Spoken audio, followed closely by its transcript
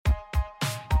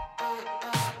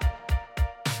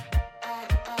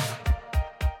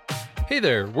Hey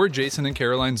there, we're Jason and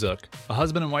Caroline Zook, a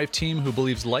husband and wife team who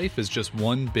believes life is just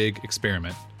one big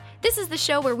experiment. This is the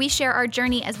show where we share our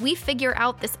journey as we figure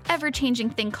out this ever-changing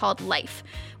thing called life.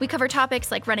 We cover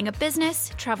topics like running a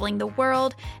business, traveling the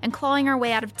world, and clawing our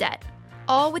way out of debt,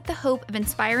 all with the hope of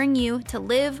inspiring you to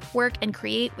live, work, and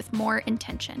create with more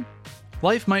intention.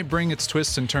 Life might bring its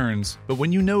twists and turns, but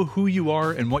when you know who you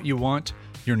are and what you want,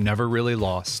 you're never really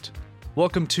lost.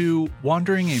 Welcome to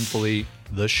Wandering Aimfully,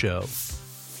 the show.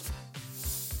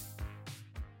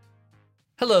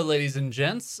 Hello, ladies and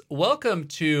gents. Welcome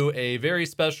to a very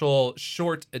special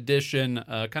short edition,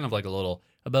 kind of like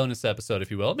a bonus episode, if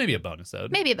you will. Maybe a bonus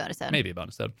episode. Maybe a bonus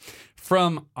episode.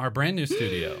 From our brand new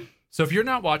studio. So if you're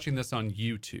not watching this on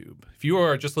YouTube, if you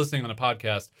are just listening on a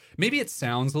podcast, maybe it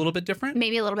sounds a little bit different.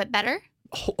 Maybe a little bit better.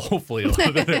 Hopefully a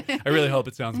little bit better. I really hope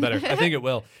it sounds better. I think it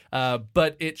will.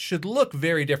 But it should look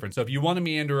very different. So if you want to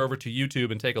meander over to YouTube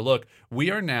and take a look,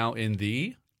 we are now in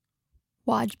the...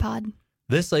 Wodge Pod.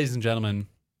 This, ladies and gentlemen,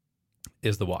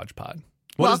 is the Wodge Pod.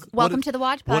 Welcome to the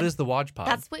Wodge Pod. What is the Wodge Pod?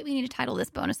 That's what we need to title this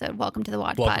bonus episode. Welcome to the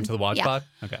Wodge Pod. Welcome to the Wodge Pod?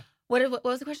 Okay. What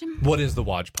was the question? What is the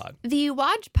Wodge Pod? The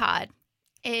Wodge Pod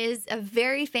is a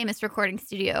very famous recording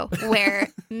studio where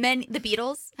the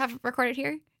Beatles have recorded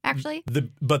here, actually. Their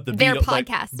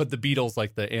podcast. But the Beatles,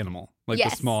 like the animal, like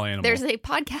yes, the small animal. There's a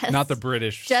podcast. Not the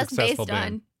British just successful based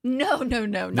band. on No.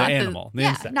 The Not animal, the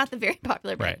insect. Not the very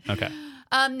popular band. Right, okay.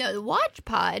 No, the Wodge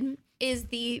Pod is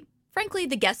frankly,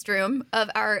 the guest room of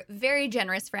our very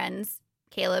generous friends,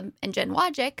 Caleb and Jen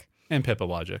Wojcik. And Pippa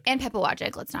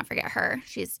Wojcik. Let's not forget her.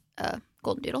 She's a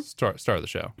golden doodle. Star of the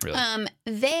show,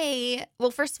 really.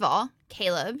 First of all,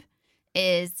 Caleb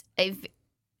is a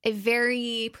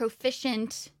very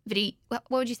proficient video. What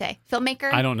would you say?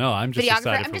 Filmmaker? I don't know. I'm just excited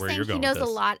I'm for just where saying you're going he knows with this.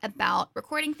 a lot about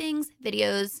recording things,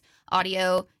 videos,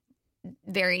 audio.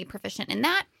 Very proficient in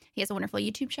that. He has a wonderful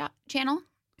YouTube channel.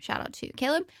 Shout out to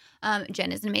Caleb.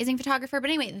 Jen is an amazing photographer.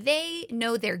 But anyway, they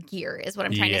know their gear is what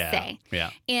I'm trying to say. Yeah.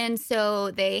 And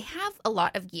so they have a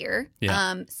lot of gear.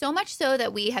 Yeah. So much so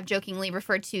that we have jokingly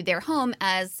referred to their home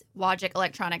as Wojcik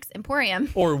Electronics Emporium.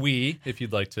 Or we, if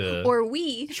you'd like to. Or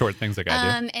we. Short things like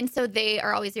I do. And so they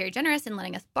are always very generous in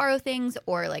letting us borrow things,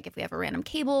 or like if we have a random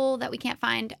cable that we can't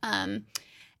find.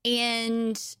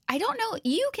 And I don't know,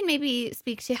 you can maybe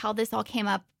speak to how this all came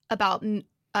up about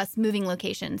us moving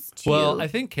locations to... Well, I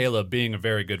think Caleb, being a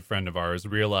very good friend of ours,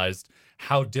 realized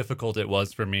how difficult it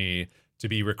was for me to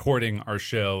be recording our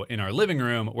show in our living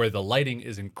room where the lighting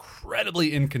is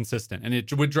incredibly inconsistent, and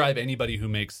it would drive anybody who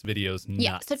makes videos nuts.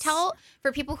 Yeah, so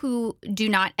for people who do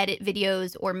not edit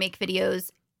videos or make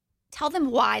videos, tell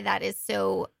them why that is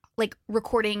so, like,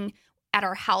 recording at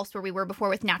our house where we were before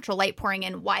with natural light pouring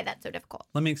in, why that's so difficult.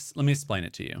 Let me explain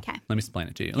it to you. Okay. Let me explain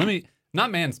it to you. Let me... Not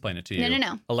mansplain it to you.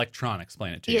 No. Electronic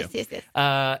explain it to you.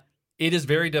 Yes. It is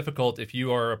very difficult if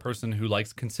you are a person who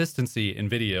likes consistency in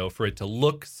video for it to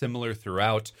look similar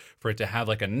throughout, for it to have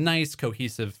like a nice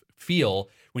cohesive feel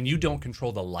when you don't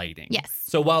control the lighting. Yes.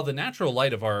 So while the natural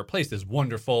light of our place is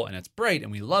wonderful and it's bright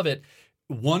and we love it,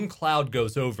 one cloud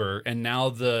goes over and now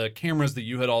the cameras that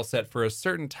you had all set for a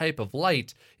certain type of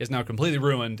light is now completely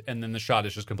ruined, and then the shot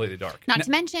is just completely dark. Not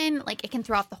to mention, like, it can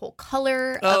throw off the whole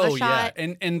color of a shot.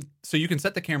 Yeah. And so you can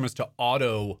set the cameras to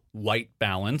auto white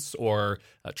balance or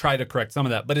try to correct some of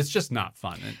that, but it's just not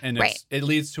fun. And it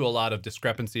leads to a lot of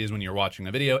discrepancies when you're watching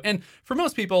a video. And for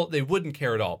most people, they wouldn't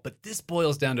care at all. But this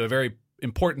boils down to a very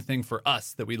important thing for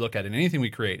us that we look at in anything we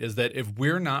create, is that if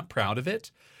we're not proud of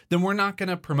it, then we're not going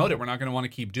to promote it. We're not going to want to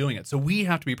keep doing it. So we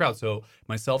have to be proud. So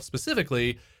myself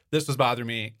specifically, this was bothering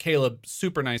me. Caleb,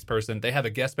 super nice person. They have a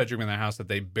guest bedroom in their house that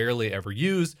they barely ever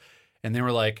use. And they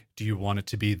were like, do you want it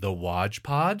to be the Wodge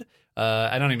Pod?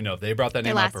 I don't even know if they brought that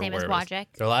name up. Their last name is Wojcik.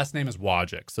 Their last name is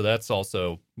Wojcik. So that's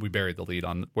also, we buried the lead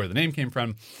on where the name came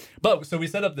from. But so we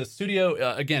set up this studio.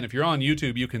 Again, if you're on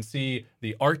YouTube, you can see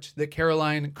the art that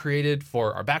Caroline created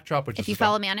for our backdrop. Which if you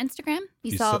follow me on Instagram,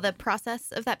 you saw the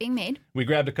process of that being made. We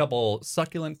grabbed a couple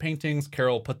succulent paintings.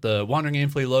 Carol put the Wandering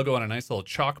Aimfully logo on a nice little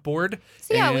chalkboard.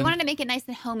 So yeah, we wanted to make it nice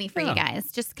and homey for you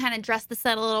guys. Just kind of dress the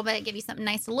set a little bit, give you something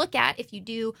nice to look at if you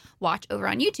do watch over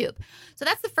on YouTube. So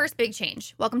that's the first big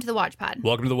change. Welcome to the Wodge Pod.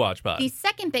 Welcome to the Wodge Pod. The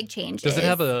second big change Does it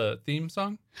have a theme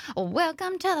song?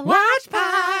 Welcome to the Wodge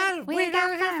Pod. We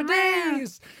got for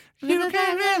days. You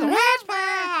can be the Wodge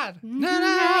Pod.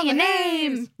 Know your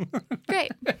name.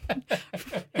 Great.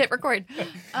 Hit record.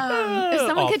 If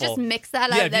someone could just mix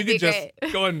that up, that'd be great.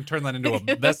 Just go ahead and turn that into a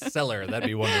bestseller. That'd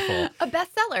be wonderful. A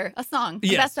bestseller, a song.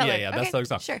 Yes, a bestseller. yeah, bestseller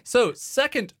song. Sure. So,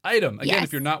 second item. Again, Yes.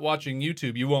 if you're not watching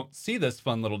YouTube, you won't see this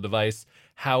fun little device.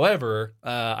 However,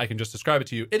 I can just describe it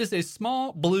to you. It is a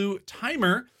small blue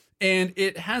timer And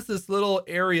it has this little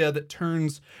area that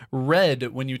turns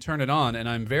red when you turn it on. And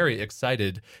I'm very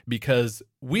excited because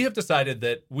we have decided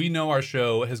that we know our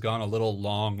show has gone a little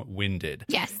long-winded.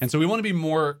 Yes. And so we want to be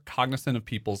more cognizant of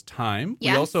people's time.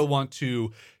 Yes. We also want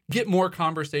to get more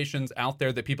conversations out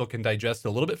there that people can digest a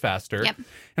little bit faster. Yep.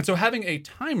 And so having a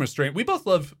time restraint, we both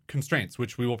love constraints,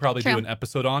 which we will probably do an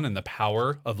episode on, and the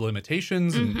power of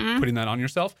limitations and putting that on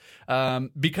yourself.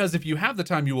 Because if you have the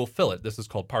time, you will fill it. This is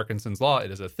called Parkinson's Law. It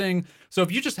is a thing. So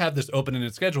if you just have this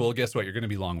open-ended schedule, guess what? You're going to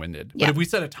be long-winded. Yep. But if we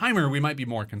set a timer, we might be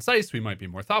more concise. We might be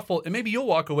more thoughtful. And maybe you'll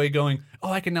walk away going, oh,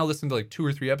 I can now listen to like 2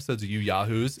 or 3 episodes of you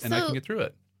yahoos, and I can get through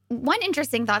it. One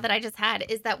interesting thought that I just had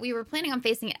is that we were planning on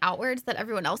facing it outwards so that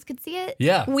everyone else could see it.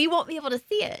 Yeah. We won't be able to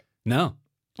see it. No.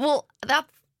 Well,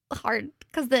 that's hard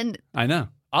because then I know.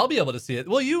 I'll be able to see it.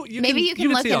 Well, you maybe you can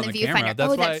look see it in on the camera.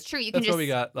 viewfinder. That's true. You can just. We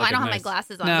got, I don't have my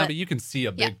glasses on. But you can see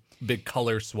a big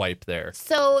color swipe there.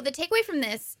 So the takeaway from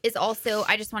this is also,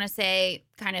 I just want to say,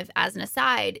 kind of as an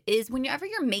aside, is whenever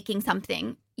you're making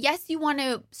something, yes, you want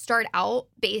to start out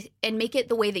and make it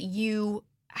the way that you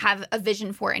have a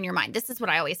vision for it in your mind. This is what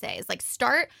I always say: is like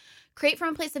create from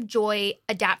a place of joy,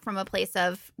 adapt from a place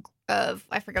of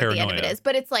I forget what the end of it is,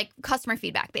 but it's like customer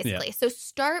feedback, basically. Yeah. So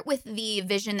start with the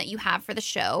vision that you have for the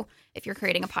show, if you're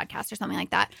creating a podcast or something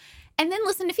like that, and then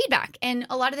listen to feedback. And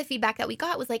a lot of the feedback that we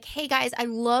got was like, hey guys, I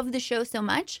love the show so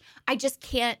much. I just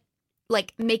can't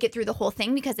like make it through the whole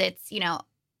thing because it's,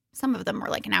 some of them were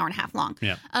like an hour and a half long.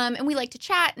 Yeah. And we like to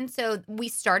chat. And so we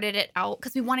started it out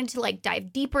because we wanted to like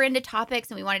dive deeper into topics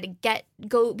and we wanted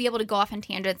to be able to go off on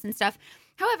tangents and stuff.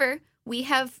 However, we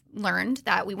have learned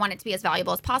that we want it to be as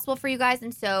valuable as possible for you guys.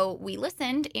 And so we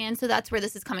listened. And so that's where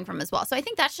this is coming from as well. So I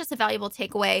think that's just a valuable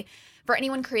takeaway for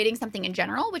anyone creating something in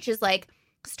general, which is like,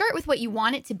 start with what you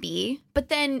want it to be, but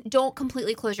then don't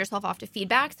completely close yourself off to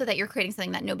feedback so that you're creating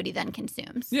something that nobody then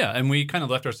consumes. Yeah, and we kind of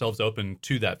left ourselves open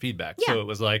to that feedback. Yeah. So it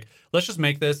was like, let's just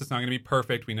make this. It's not going to be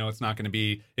perfect. We know it's not going to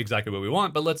be exactly what we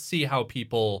want, but let's see how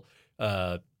people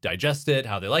digest it,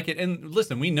 how they like it. And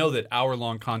listen, we know that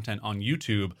hour-long content on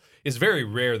YouTube is very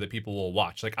rare that people will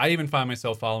watch. Like, I even find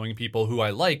myself following people who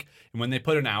I like, and when they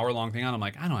put an hour-long thing on, I'm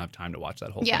like, I don't have time to watch that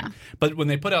whole thing. But when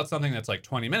they put out something that's like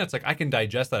 20 minutes, like I can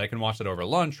digest that. I can watch it over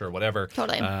lunch or whatever.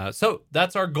 Totally. So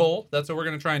that's our goal. That's what we're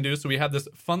going to try and do. So we have this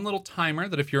fun little timer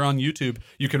that if you're on YouTube,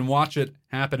 you can watch it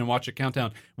happen and watch it count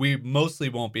down. We mostly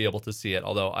won't be able to see it,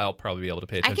 although I'll probably be able to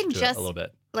pay attention to it a little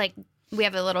bit. Like, we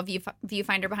have a little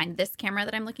viewfinder behind this camera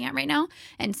that I'm looking at right now.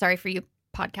 And sorry for you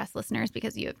podcast listeners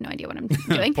because you have no idea what I'm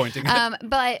doing. Pointing.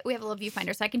 But we have a little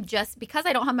viewfinder. So I can just, because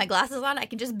I don't have my glasses on, I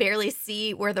can just barely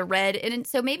see where the red. And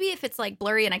so maybe if it's like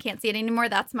blurry and I can't see it anymore,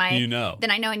 that's my,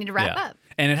 then I know I need to wrap up.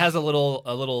 And it has a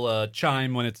little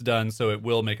chime when it's done. So it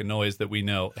will make a noise that we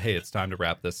know, hey, it's time to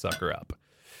wrap this sucker up.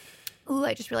 Ooh,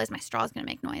 I just realized my straw is going to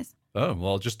make noise. Oh,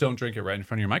 well, just don't drink it right in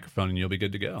front of your microphone and you'll be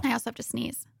good to go. I also have to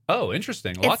sneeze. Oh,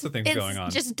 interesting. Lots of things going on.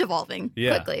 It's just devolving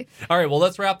quickly. All right, well,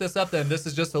 let's wrap this up then. This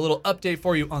is just a little update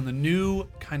for you on the new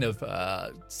kind of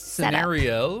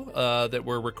scenario that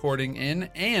we're recording in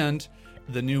and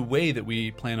the new way that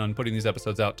we plan on putting these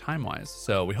episodes out time-wise.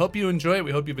 So we hope you enjoy it.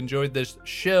 We hope you've enjoyed this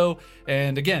show.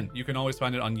 And again, you can always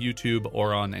find it on YouTube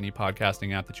or on any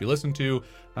podcasting app that you listen to.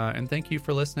 And thank you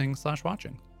for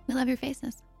listening/watching. We love your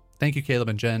faces. Thank you, Caleb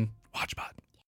and Jen. WatchBot.